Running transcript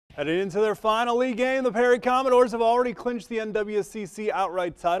Heading into their final league game, the Perry Commodores have already clinched the NWCC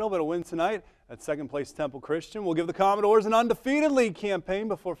outright title, but a win tonight at second place Temple Christian will give the Commodores an undefeated league campaign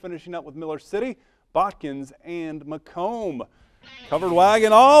before finishing up with Miller City, Botkins, and Macomb. Covered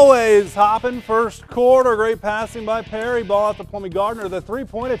wagon always hopping first quarter. Great passing by Perry. Ball out to Plummy Gardner. The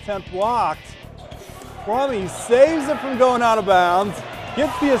three-point attempt blocked. Plummy saves it from going out of bounds.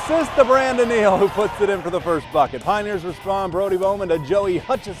 Gets the assist to Brandon Neal, who puts it in for the first bucket. Pioneers respond. Brody Bowman to Joey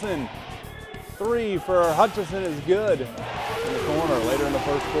Hutchison. Three for Hutchison is good. In the corner later in the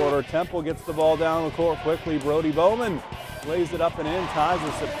first quarter, Temple gets the ball down the court quickly. Brody Bowman lays it up and in, ties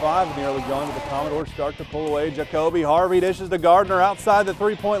us at 5 in the early going, but the Commodores start to pull away. Jacoby Harvey dishes to Gardner outside the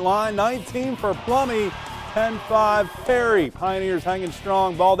three-point line. 19 for Plummy, 10-5 Perry. Pioneers hanging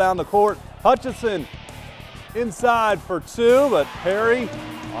strong, ball down the court. Hutchison inside for 2, but Perry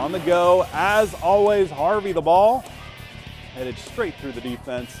on the go. As always, Harvey the ball headed straight through the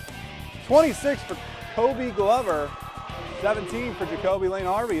defense. 26 for Kobe Glover, 17 for Jacoby Lane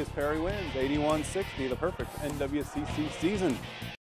Harvey as Perry wins 81-60, the perfect NWCC season.